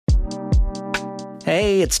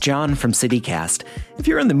Hey, it's John from CityCast. If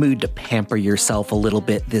you're in the mood to pamper yourself a little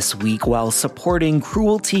bit this week while supporting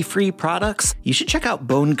cruelty-free products, you should check out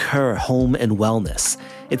Bon Coeur Home and Wellness.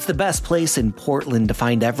 It's the best place in Portland to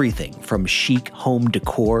find everything from chic home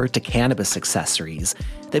decor to cannabis accessories.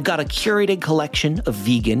 They've got a curated collection of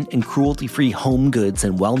vegan and cruelty-free home goods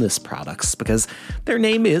and wellness products because their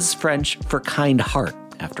name is French for kind heart,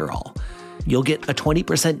 after all. You'll get a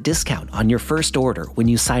 20% discount on your first order when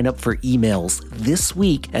you sign up for emails this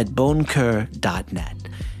week at boncoeur.net.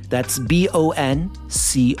 That's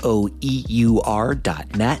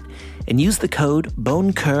boncoeur.net and use the code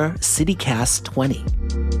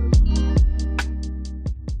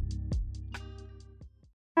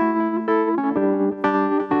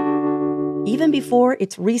BonCoeurCityCast20. Even before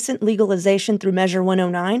its recent legalization through Measure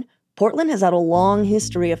 109, Portland has had a long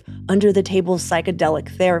history of under-the-table psychedelic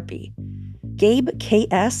therapy. Gabe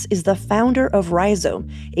K.S. is the founder of Rhizome,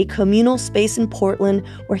 a communal space in Portland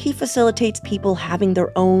where he facilitates people having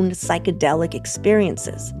their own psychedelic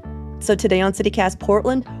experiences. So today on CityCast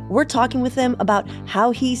Portland, we're talking with him about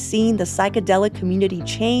how he's seen the psychedelic community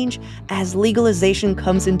change as legalization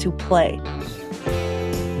comes into play.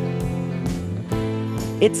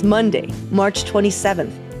 It's Monday, March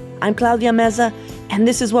 27th. I'm Claudia Meza, and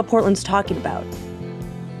this is what Portland's talking about.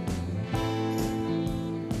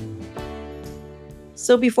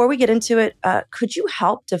 So before we get into it, could you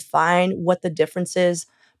help define what the difference is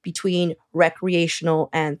between recreational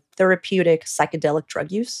and therapeutic psychedelic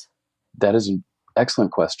drug use? That is an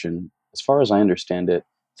excellent question. As far as I understand it,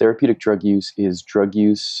 therapeutic drug use is drug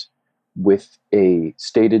use with a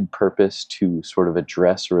stated purpose to sort of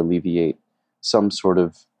address or alleviate some sort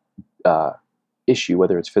of issue,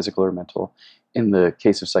 whether it's physical or mental. In the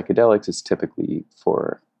case of psychedelics, it's typically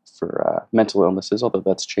for mental illnesses, although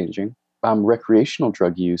that's changing. Recreational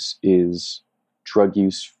drug use is drug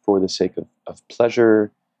use for the sake of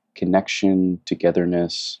pleasure, connection,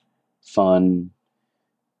 togetherness, fun.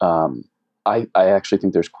 I actually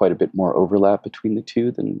think there's quite a bit more overlap between the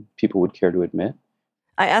two than people would care to admit.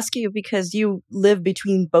 I ask you because you live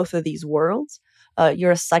between both of these worlds.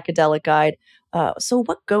 You're a psychedelic guide. So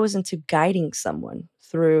what goes into guiding someone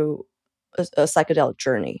through a psychedelic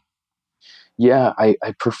journey? Yeah, I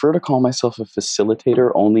prefer to call myself a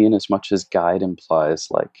facilitator only in as much as guide implies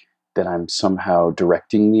like that I'm somehow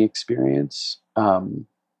directing the experience. A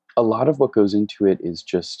lot of what goes into it is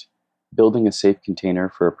just building a safe container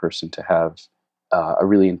for a person to have a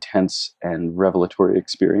really intense and revelatory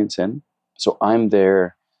experience in. So I'm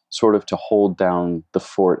there sort of to hold down the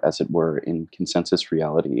fort, as it were, in consensus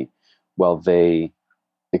reality while they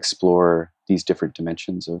explore these different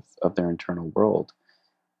dimensions of their internal world.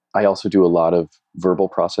 I also do a lot of verbal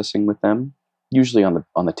processing with them, usually on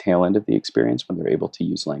the tail end of the experience when they're able to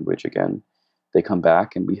use language again. They come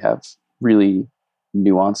back and we have really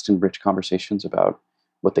nuanced and rich conversations about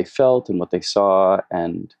what they felt and what they saw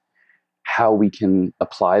and how we can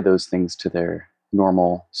apply those things to their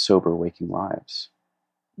normal, sober, waking lives.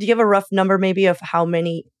 Do you have a rough number maybe of how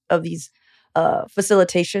many of these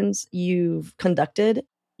facilitations you've conducted?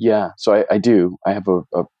 Yeah, so I do. I have a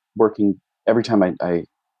working, every time I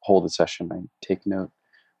hold a session, I take note.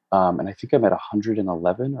 And I think I'm at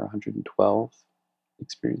 111 or 112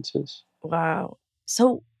 experiences. Wow.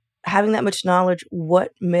 So having that much knowledge,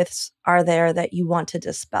 what myths are there that you want to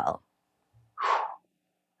dispel?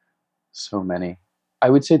 So many. I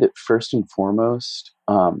would say that first and foremost,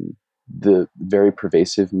 the very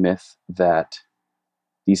pervasive myth that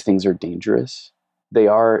these things are dangerous. They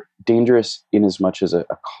are dangerous in as much as a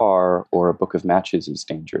car or a book of matches is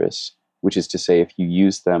dangerous, which is to say, if you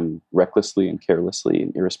use them recklessly and carelessly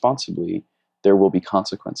and irresponsibly, there will be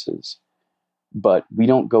consequences. But we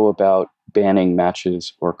don't go about banning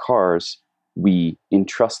matches or cars. We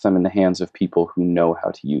entrust them in the hands of people who know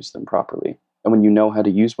how to use them properly. And when you know how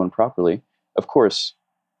to use one properly, of course,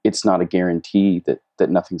 it's not a guarantee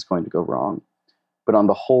that nothing's going to go wrong. But on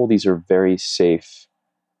the whole, these are very safe,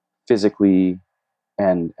 physically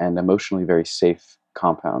and emotionally very safe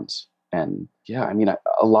compounds. And yeah, I mean,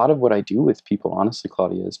 a lot of what I do with people, honestly,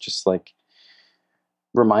 Claudia, is just like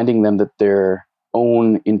reminding them that their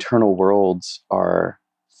own internal worlds are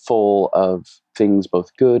full of things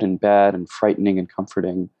both good and bad and frightening and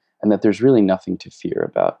comforting, and that there's really nothing to fear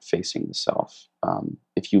about facing the self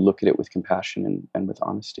if you look at it with compassion and with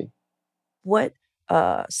honesty. What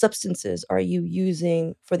substances are you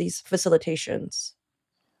using for these facilitations?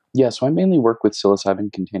 Yeah, so I mainly work with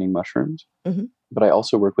psilocybin-containing mushrooms, but I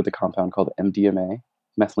also work with a compound called MDMA,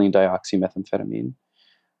 methylene dioxymethamphetamine,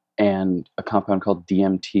 and a compound called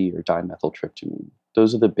DMT or dimethyltryptamine.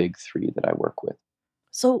 Those are the big three that I work with.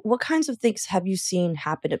 So, what kinds of things have you seen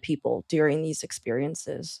happen to people during these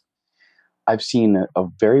experiences? I've seen a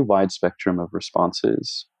very wide spectrum of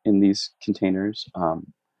responses in these containers.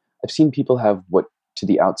 I've seen people have what to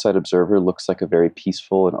the outside observer looks like a very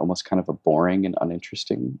peaceful and almost kind of a boring and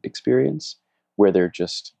uninteresting experience, where they're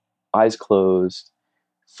just eyes closed,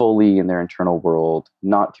 fully in their internal world,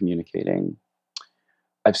 not communicating.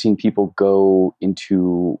 I've seen people go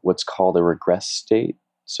into what's called a regress state.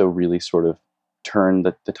 So really sort of turn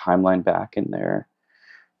the timeline back in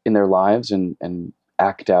their lives and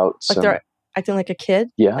act out Like some. they're acting like a kid,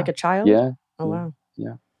 Yeah, like a child. yeah, Oh yeah, wow.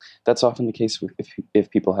 yeah. That's often the case if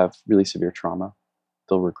people have really severe trauma,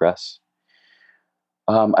 they'll regress.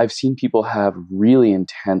 I've seen people have really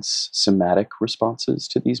intense somatic responses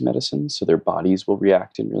to these medicines. So their bodies will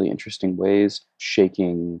react in really interesting ways,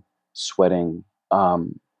 shaking, sweating.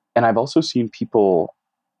 And I've also seen people,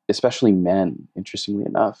 especially men, interestingly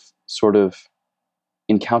enough, sort of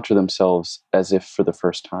encounter themselves as if for the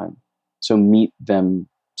first time. So meet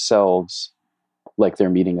themselves like they're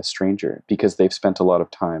meeting a stranger because they've spent a lot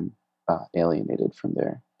of time alienated from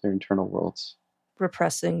their internal worlds.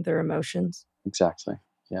 Repressing their emotions. Exactly.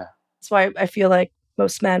 Yeah. That's why I feel like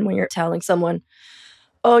most men, when you're telling someone,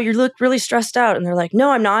 "Oh, you look really stressed out," and they're like,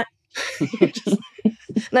 "No, I'm not."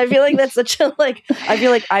 And I feel like that's such a like. I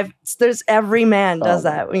feel like there's every man does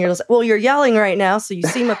that when you're just, well, you're yelling right now, so you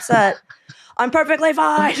seem upset. I'm perfectly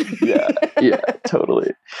fine. Yeah,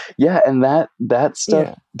 totally. Yeah, and that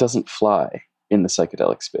stuff doesn't fly in the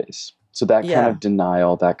psychedelic space. So that kind of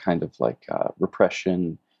denial, that kind of like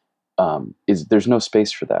repression, is there's no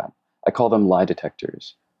space for that. I call them lie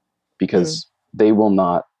detectors because they will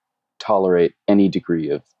not tolerate any degree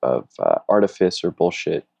of artifice or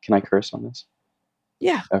bullshit. Can I curse on this?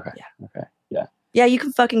 Yeah. Okay. Yeah. Okay. Yeah. Yeah, you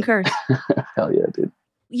can fucking curse. Hell yeah, dude.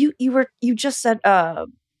 You just said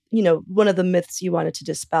one of the myths you wanted to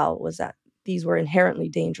dispel was that these were inherently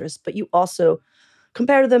dangerous, but you also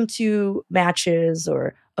compared them to matches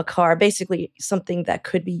or a car, basically something that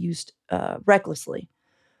could be used recklessly.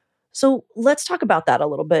 So let's talk about that a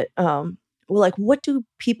little bit. Like, what do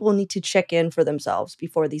people need to check in for themselves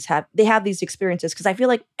before they have these experiences? Because I feel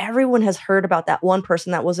like everyone has heard about that one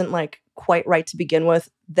person that wasn't like quite right to begin with,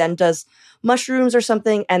 then does mushrooms or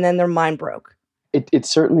something, and then their mind broke. It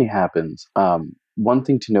certainly happens. One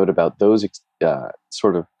thing to note about those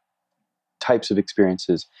sort of types of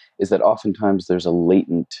experiences is that oftentimes there's a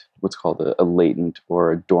latent, what's called a latent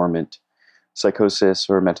or a dormant psychosis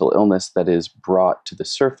or mental illness that is brought to the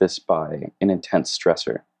surface by an intense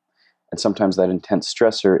stressor. And sometimes that intense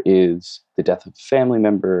stressor is the death of a family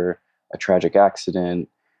member, a tragic accident,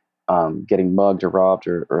 getting mugged or robbed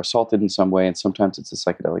or assaulted in some way. And sometimes it's a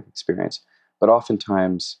psychedelic experience. But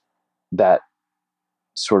oftentimes that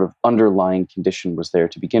sort of underlying condition was there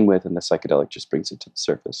to begin with, and the psychedelic just brings it to the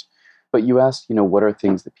surface. But you asked, what are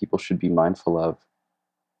things that people should be mindful of?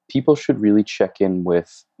 People should really check in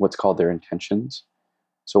with what's called their intentions.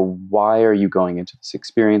 So why are you going into this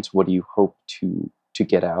experience? What do you hope to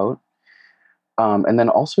get out? And then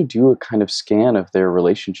also do a kind of scan of their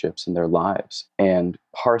relationships and their lives and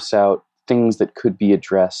parse out things that could be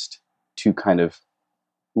addressed to kind of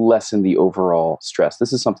lessen the overall stress.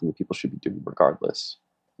 This is something that people should be doing regardless,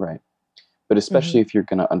 right? But especially if you're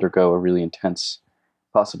going to undergo a really intense,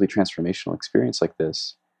 possibly transformational experience like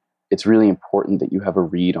this, it's really important that you have a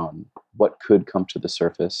read on what could come to the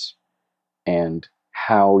surface and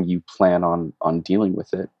how you plan on dealing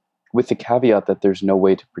with it, with the caveat that there's no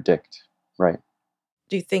way to predict, right?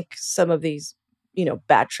 Do you think some of these,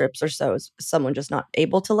 bad trips or so is someone just not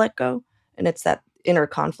able to let go and it's that inner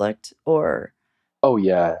conflict or? Oh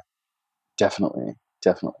yeah, definitely.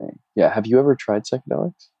 Definitely. Yeah. Have you ever tried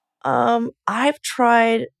psychedelics? I've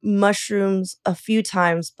tried mushrooms a few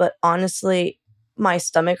times, but honestly, my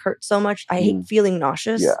stomach hurts so much. I hate feeling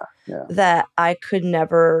nauseous Yeah. that I could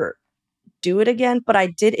never do it again. But I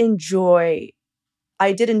did enjoy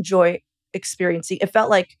experiencing. It felt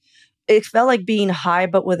like being high,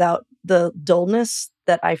 but without the dullness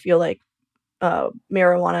that I feel like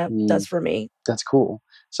marijuana does for me. That's cool.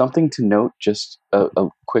 Something to note, just a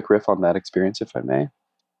quick riff on that experience, if I may.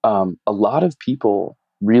 A lot of people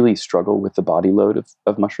really struggle with the body load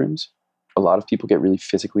of mushrooms. A lot of people get really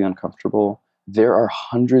physically uncomfortable. There are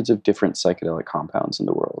hundreds of different psychedelic compounds in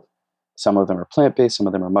the world. Some of them are plant-based, some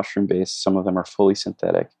of them are mushroom-based, some of them are fully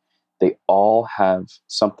synthetic. They all have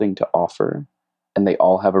something to offer, and they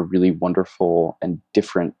all have a really wonderful and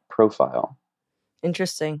different profile.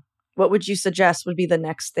 Interesting. What would you suggest would be the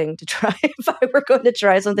next thing to try if I were going to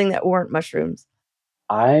try something that weren't mushrooms?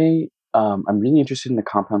 I'm really interested in a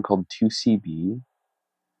compound called 2CB.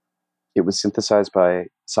 It was synthesized by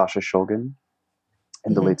Sasha Shulgin.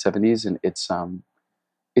 in the late 70s, and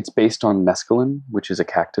it's based on mescaline, which is a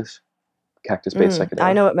cactus-based I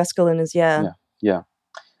psychedelic. know what mescaline is, yeah. Yeah, yeah.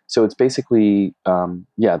 So it's basically, the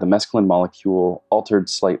mescaline molecule altered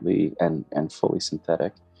slightly and fully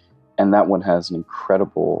synthetic. And that one has an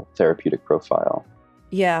incredible therapeutic profile.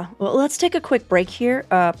 Yeah, well, let's take a quick break here.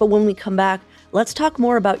 But when we come back, let's talk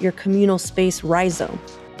more about your communal space rhizome.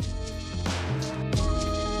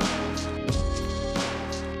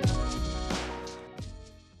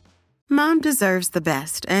 Mom deserves the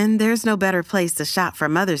best, and there's no better place to shop for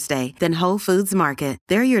Mother's Day than Whole Foods Market.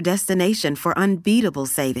 They're your destination for unbeatable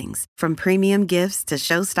savings, from premium gifts to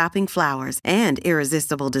show-stopping flowers and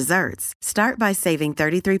irresistible desserts. Start by saving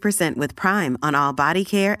 33% with Prime on all body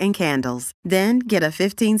care and candles. Then get a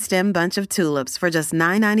 15-stem bunch of tulips for just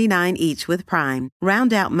 $9.99 each with Prime.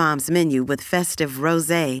 Round out Mom's menu with festive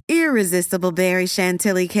rosé, irresistible berry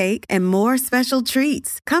chantilly cake, and more special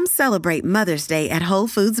treats. Come celebrate Mother's Day at Whole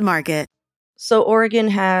Foods Market. So Oregon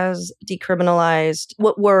has decriminalized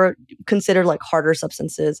what were considered like harder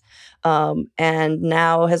substances, and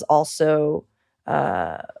now has also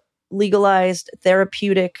legalized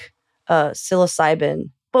therapeutic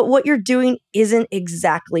psilocybin. But what you're doing isn't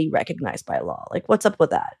exactly recognized by law. Like, what's up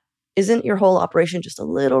with that? Isn't your whole operation just a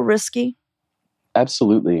little risky?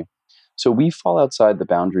 Absolutely. So we fall outside the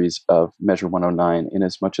boundaries of Measure 109 in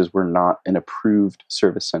as much as we're not an approved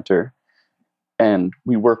service center. And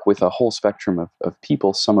we work with a whole spectrum of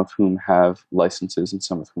people, some of whom have licenses and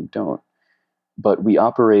some of whom don't. But we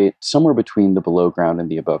operate somewhere between the below ground and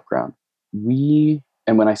the above ground.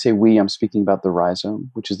 And when I say we, I'm speaking about the Rhizome,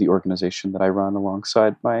 which is the organization that I run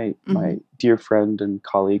alongside my dear friend and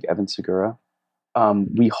colleague, Evan Segura.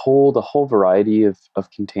 We hold a whole variety of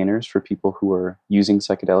containers for people who are using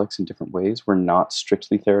psychedelics in different ways. We're not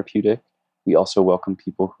strictly therapeutic. We also welcome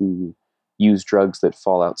people who use drugs that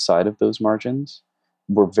fall outside of those margins.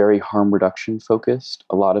 We're very harm reduction focused.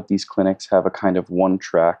 A lot of these clinics have a kind of one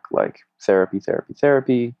track, like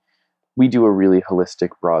therapy. We do a really holistic,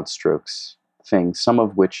 broad strokes thing, some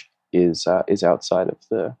of which is outside of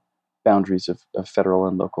the boundaries of federal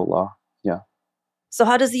and local law. Yeah. So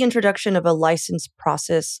how does the introduction of a license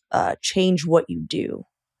process change what you do?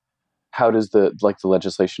 How does the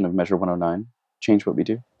legislation of Measure 109 change what we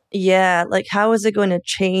do? Yeah, like how is it going to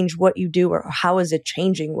change what you do, or how is it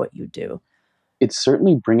changing what you do? It's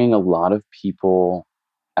certainly bringing a lot of people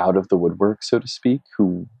out of the woodwork, so to speak,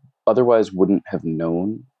 who otherwise wouldn't have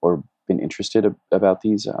known or been interested about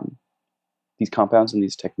these compounds and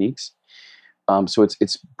these techniques. So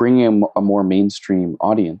it's bringing a more mainstream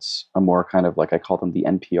audience, a more kind of, like I call them, the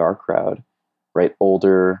NPR crowd, right?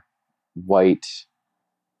 Older, white,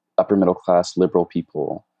 upper middle class, liberal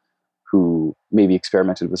people who maybe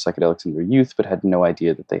experimented with psychedelics in their youth, but had no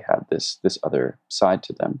idea that they had this other side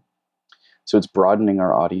to them. So it's broadening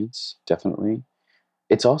our audience, definitely.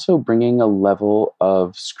 It's also bringing a level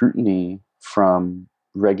of scrutiny from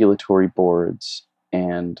regulatory boards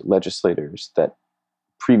and legislators that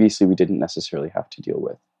previously we didn't necessarily have to deal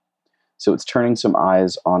with. So it's turning some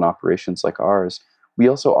eyes on operations like ours. We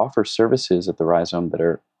also offer services at the Rhizome that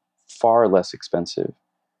are far less expensive.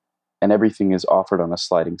 And everything is offered on a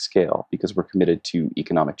sliding scale because we're committed to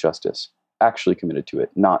economic justice, actually committed to it,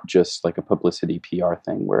 not just like a publicity PR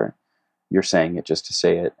thing where you're saying it just to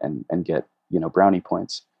say it and get, brownie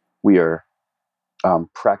points. We are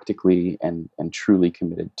practically and truly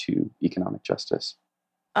committed to economic justice.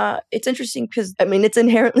 It's interesting because, it's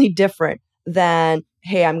inherently different than,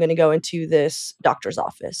 hey, I'm going to go into this doctor's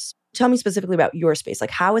office. Tell me specifically about your space. Like,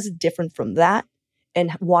 how is it different from that?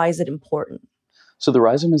 And why is it important? So the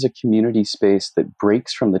Rhizome is a community space that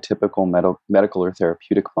breaks from the typical medical or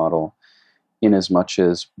therapeutic model in as much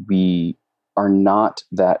as we are not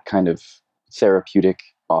that kind of therapeutic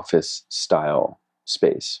office style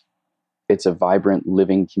space. It's a vibrant,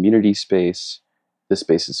 living community space. The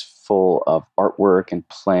space is full of artwork and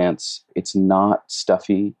plants. It's not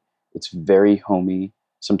stuffy. It's very homey.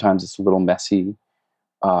 Sometimes it's a little messy.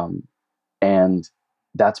 And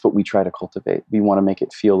that's what we try to cultivate. We want to make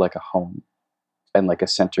it feel like a home and like a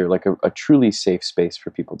center, like a truly safe space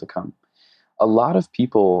for people to come. A lot of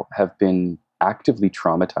people have been actively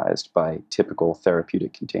traumatized by typical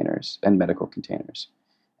therapeutic containers and medical containers.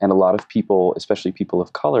 And a lot of people, especially people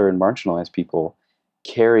of color and marginalized people,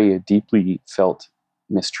 carry a deeply felt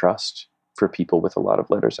mistrust for people with a lot of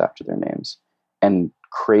letters after their names and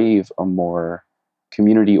crave a more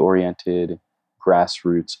community-oriented,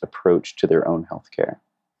 grassroots approach to their own healthcare.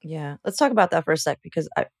 Yeah, let's talk about that for a sec, because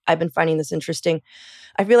I've been finding this interesting.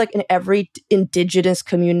 I feel like in every indigenous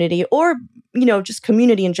community, or, just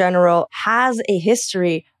community in general, has a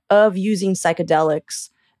history of using psychedelics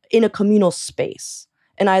in a communal space.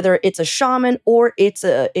 and either it's a shaman or it's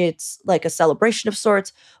like a celebration of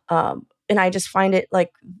sorts. And I just find it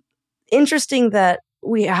like interesting that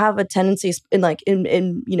we have a tendency in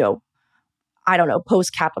I don't know,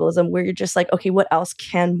 post-capitalism, where you're just like, okay, what else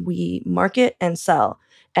can we market and sell?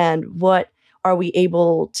 And what are we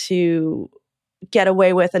able to get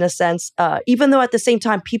away with, in a sense, even though at the same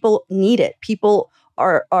time people need it. People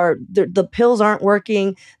are the pills aren't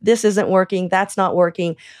working. This isn't working. That's not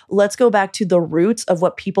working. Let's go back to the roots of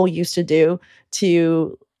what people used to do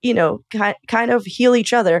to, kind of heal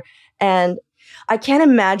each other. And I can't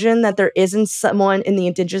imagine that there isn't someone in the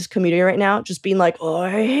indigenous community right now just being like, oh,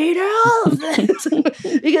 I hate all of this.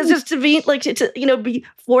 Because just to be like, be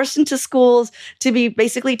forced into schools, to be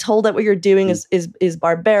basically told that what you're doing is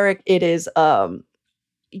barbaric. It is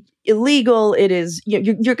illegal. It is,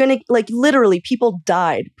 you're going to, like, literally people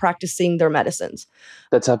died practicing their medicines.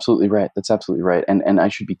 That's absolutely right. And I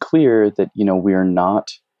should be clear that, we are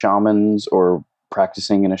not shamans or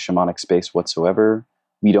practicing in a shamanic space whatsoever.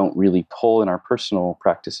 We don't really pull in our personal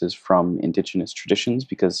practices from indigenous traditions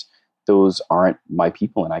because those aren't my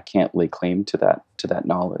people, and I can't lay claim to that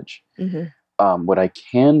knowledge. Mm-hmm. What I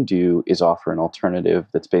can do is offer an alternative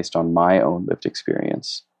that's based on my own lived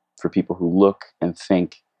experience for people who look and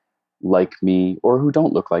think like me, or who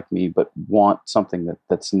don't look like me, but want something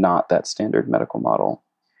that's not that standard medical model.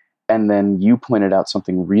 And then you pointed out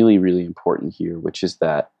something really, really important here, which is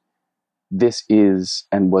that this is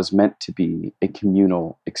and was meant to be a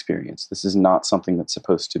communal experience. This is not something that's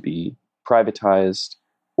supposed to be privatized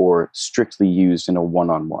or strictly used in a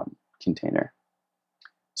one-on-one container.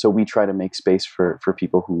 So we try to make space for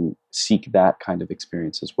people who seek that kind of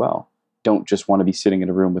experience as well. Don't just want to be sitting in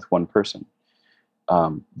a room with one person.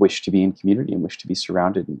 Wish to be in community and wish to be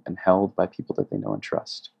surrounded and held by people that they know and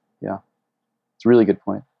trust. Yeah. It's a really good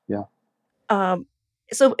point. Yeah.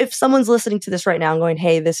 So if someone's listening to this right now and going,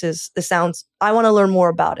 hey, this sounds, I want to learn more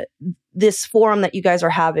about it. This forum that you guys are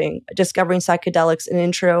having, Discovering Psychedelics, an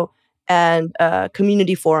intro and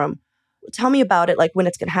community forum. Tell me about it, like when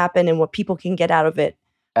it's going to happen and what people can get out of it.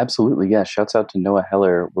 Absolutely. Yeah. Shouts out to Noah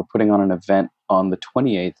Heller. We're putting on an event on the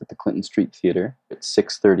 28th at the Clinton Street Theater at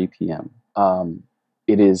 6:30 p.m.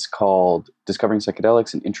 It is called Discovering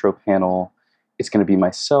Psychedelics, an intro panel. It's going to be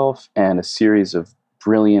myself and a series of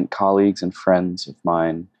brilliant colleagues and friends of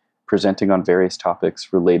mine presenting on various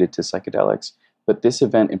topics related to psychedelics. But this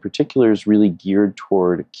event in particular is really geared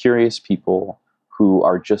toward curious people who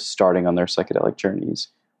are just starting on their psychedelic journeys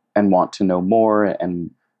and want to know more. And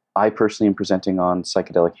I personally am presenting on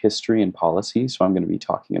psychedelic history and policy. So I'm going to be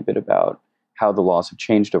talking a bit about how the laws have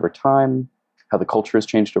changed over time, how the culture has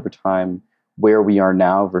changed over time, where we are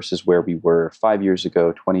now versus where we were 5 years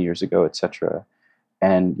ago, 20 years ago, etc.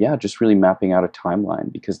 And yeah, just really mapping out a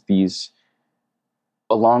timeline, because these,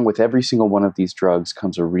 along with every single one of these drugs,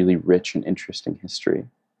 comes a really rich and interesting history.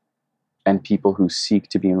 And people who seek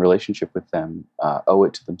to be in relationship with them owe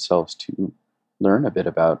it to themselves to learn a bit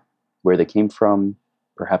about where they came from,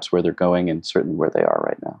 perhaps where they're going, and certainly where they are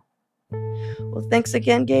right now. Well, thanks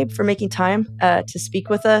again, Gabe, for making time to speak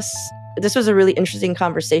with us. This was a really interesting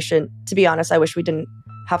conversation. To be honest, I wish we didn't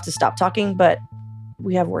have to stop talking, but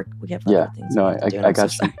we have work. We have other things. No, I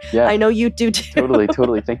got you. Yeah, I know you do too.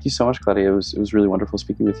 Totally. Thank you so much, Claudia. It was really wonderful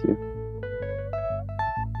speaking with you.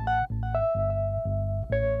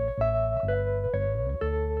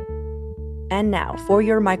 And now for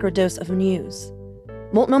your microdose of news.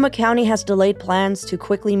 Multnomah County has delayed plans to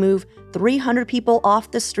quickly move 300 people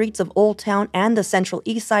off the streets of Old Town and the Central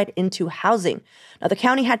East Side into housing. Now, the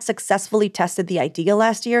county had successfully tested the idea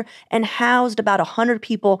last year and housed about 100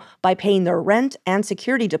 people by paying their rent and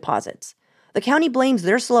security deposits. The county blames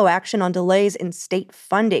their slow action on delays in state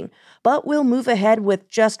funding, but will move ahead with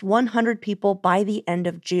just 100 people by the end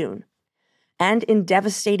of June. And in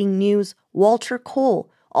devastating news, Walter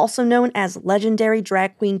Cole, also known as legendary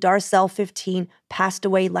drag queen Darcel 15, passed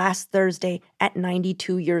away last Thursday at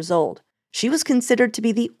 92 years old. She was considered to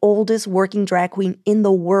be the oldest working drag queen in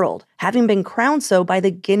the world, having been crowned so by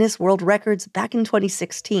the Guinness World Records back in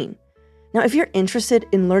 2016. Now, if you're interested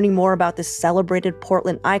in learning more about this celebrated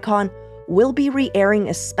Portland icon, we'll be re-airing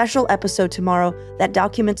a special episode tomorrow that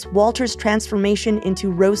documents Walter's transformation into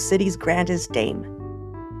Rose City's grandest dame.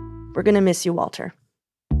 We're gonna miss you, Walter.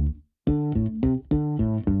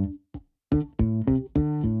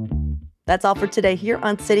 That's all for today here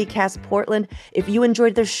on CityCast Portland. If you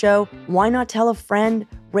enjoyed this show, why not tell a friend,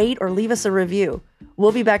 rate, or leave us a review?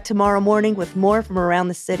 We'll be back tomorrow morning with more from around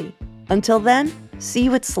the city. Until then, see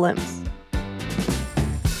you at Slim's.